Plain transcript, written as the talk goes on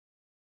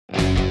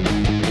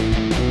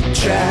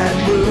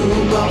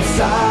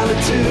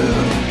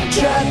Solitude.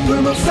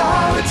 Chatroom of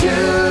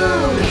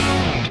Solitude.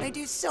 I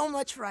do so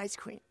much for Ice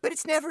Queen, but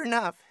it's never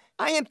enough.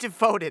 I am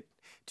devoted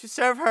to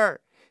serve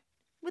her.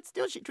 But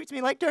still, she treats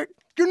me like dirt.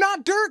 You're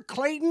not dirt,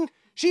 Clayton.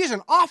 She is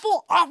an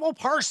awful, awful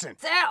person.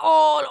 They're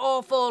all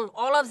awful,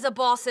 all of the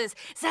bosses.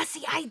 That's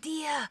the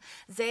idea.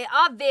 They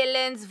are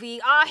villains, we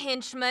are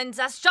henchmen.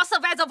 That's just the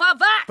way the world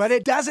works. But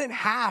it doesn't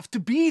have to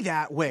be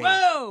that way.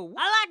 Whoa,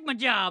 I like my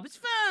job. It's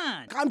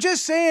fun. I'm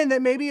just saying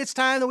that maybe it's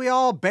time that we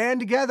all band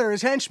together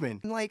as henchmen.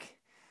 Like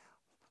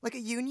a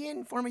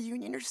union? Form a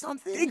union or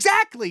something?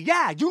 Exactly,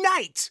 yeah,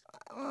 unite!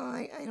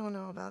 I don't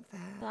know about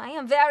that. I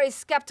am very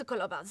skeptical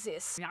about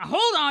this. Now,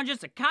 hold on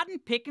just a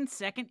cotton-picking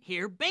second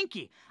here,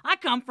 Binky. I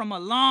come from a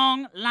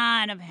long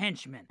line of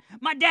henchmen.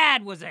 My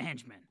dad was a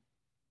henchman.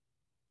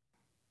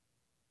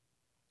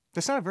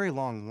 That's not a very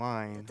long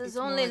line. There's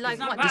only like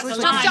not what? about This is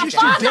the just line. your It's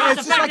father. It's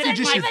just like you're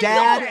just your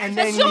dad and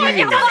then Sure, it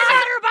you. doesn't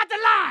matter about the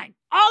line.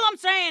 All I'm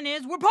saying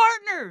is we're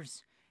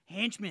partners.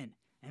 Henchmen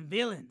and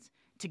villains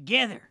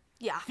together.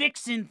 Yeah.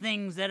 Fixing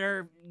things that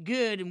are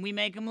good and we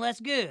make them less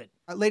good.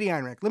 Lady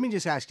Heinrich, let me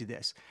just ask you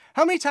this.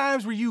 How many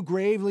times were you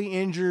gravely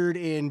injured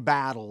in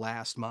battle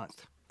last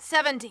month?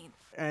 17.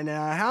 And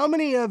how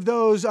many of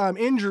those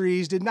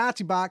injuries did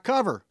Nazibot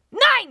cover?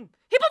 9!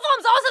 He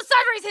performs all the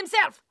surgeries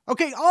himself.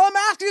 Okay, all I'm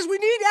asking is we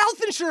need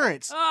health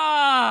insurance.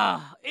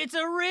 It's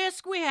a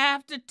risk we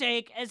have to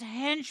take as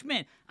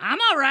henchmen. I'm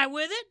all right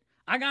with it.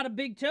 I got a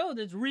big toe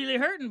that's really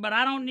hurting, but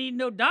I don't need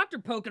no doctor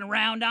poking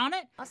around on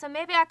it. So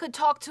maybe I could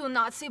talk to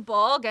Nazi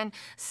Bog and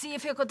see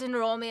if he could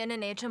enroll me in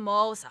an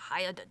HMO with a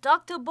higher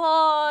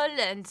deductible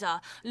and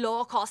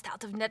lower cost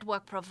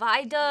out-of-network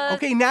provider.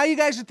 Okay, now you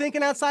guys are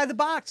thinking outside the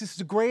box. This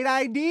is a great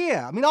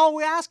idea. I mean, all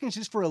we're asking is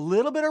just for a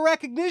little bit of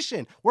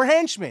recognition. We're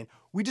henchmen.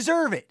 We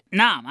deserve it.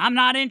 Nah, I'm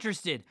not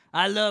interested.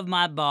 I love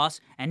my boss,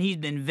 and he's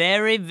been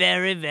very,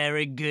 very,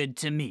 very good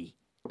to me.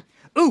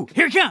 Ooh,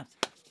 here it comes.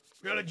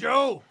 Really,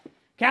 Joe?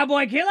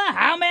 Cowboy Killa,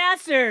 how may I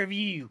serve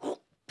you?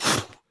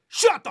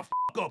 Shut the f***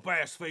 up,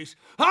 assface.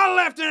 I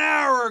left an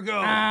hour ago.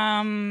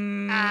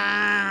 I'm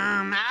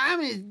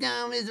as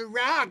dumb as a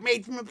rock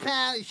made from a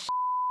pile of shit.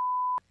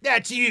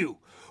 That's you.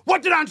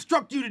 What did I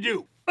instruct you to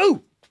do?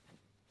 Ooh,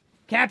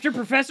 capture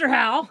Professor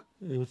Howell.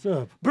 Hey, what's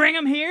up? Bring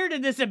him here to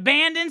this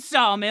abandoned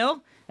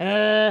sawmill.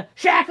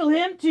 Shackle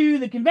him to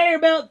the conveyor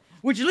belt,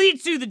 which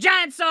leads to the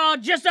giant saw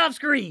just off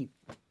screen.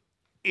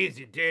 Is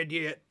it dead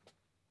yet?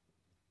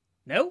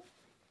 No.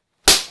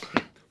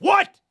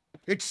 What?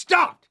 It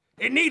stopped.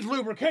 It needs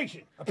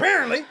lubrication.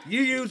 Apparently, you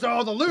used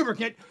all the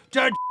lubricant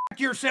to jack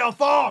yourself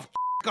off,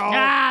 off.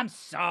 I'm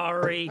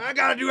sorry. I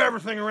gotta do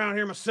everything around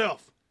here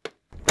myself.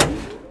 Do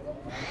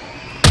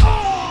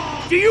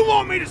you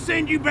want me to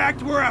send you back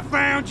to where I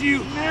found you?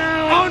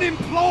 No.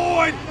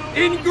 Unemployed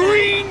in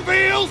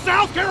Greenville,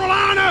 South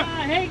Carolina?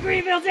 I hate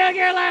Greenville, South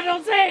Carolina.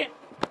 Don't say it.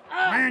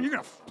 Man, you're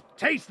gonna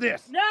taste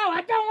this. No,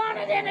 I don't want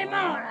it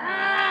anymore.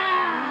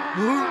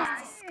 Ah.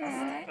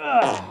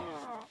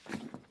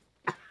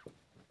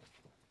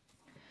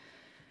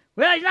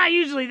 Well, he's not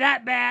usually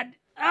that bad.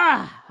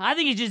 I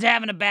think he's just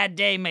having a bad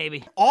day,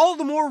 maybe. All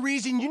the more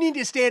reason you need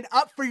to stand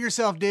up for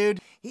yourself,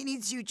 dude. He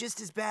needs you just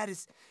as bad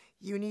as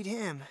you need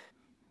him.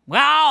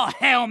 Well,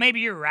 hell, maybe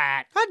you're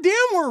right. God damn,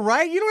 we're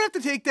right. You don't have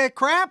to take that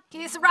crap.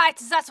 He's right,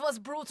 that was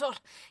brutal,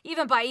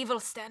 even by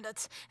evil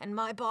standards. And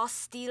my boss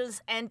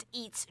steals and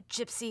eats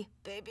gypsy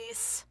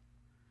babies.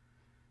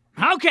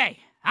 Okay,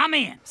 I'm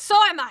in. So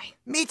am I.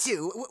 Me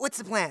too. What's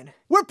the plan?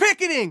 We're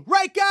picketing,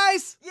 right,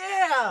 guys?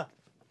 Yeah!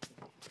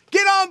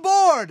 Get on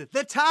board.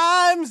 The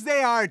times,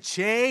 they are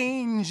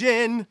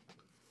changing.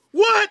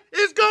 What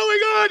is going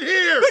on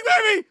here? Big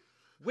baby!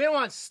 We're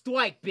on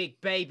strike, big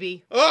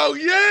baby. Oh,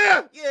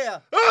 yeah? Yeah.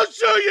 I'll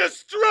show you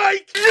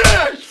strike!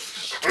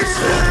 Yes!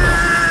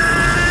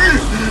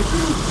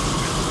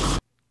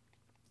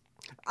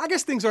 I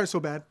guess things aren't so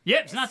bad.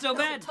 Yep, it's not so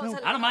bad. No,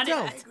 I don't mind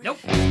no. it. Nope.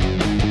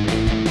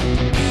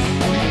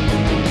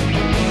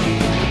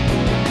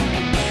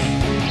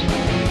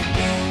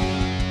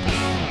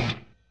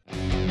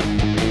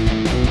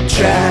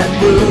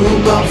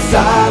 Chatroom of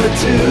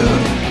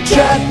Solitude.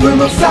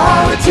 Chatroom of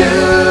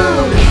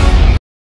Solitude.